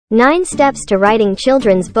9 Steps to Writing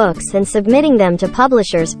Children's Books and Submitting Them to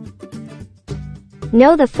Publishers.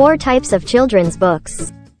 Know the 4 types of children's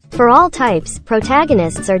books. For all types,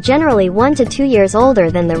 protagonists are generally 1 to 2 years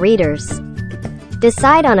older than the readers.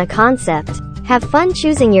 Decide on a concept. Have fun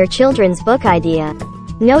choosing your children's book idea.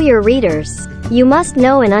 Know your readers. You must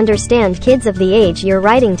know and understand kids of the age you're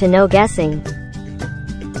writing to, no guessing.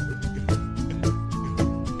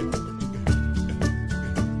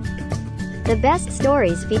 The best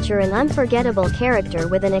stories feature an unforgettable character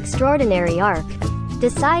with an extraordinary arc.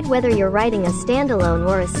 Decide whether you're writing a standalone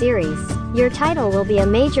or a series. Your title will be a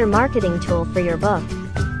major marketing tool for your book.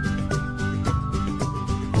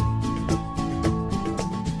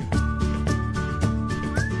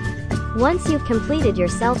 Once you've completed your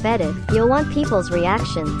self-edit, you'll want people's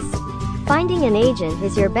reactions. Finding an agent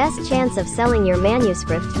is your best chance of selling your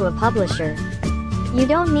manuscript to a publisher. You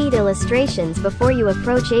don't need illustrations before you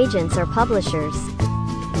approach agents or publishers.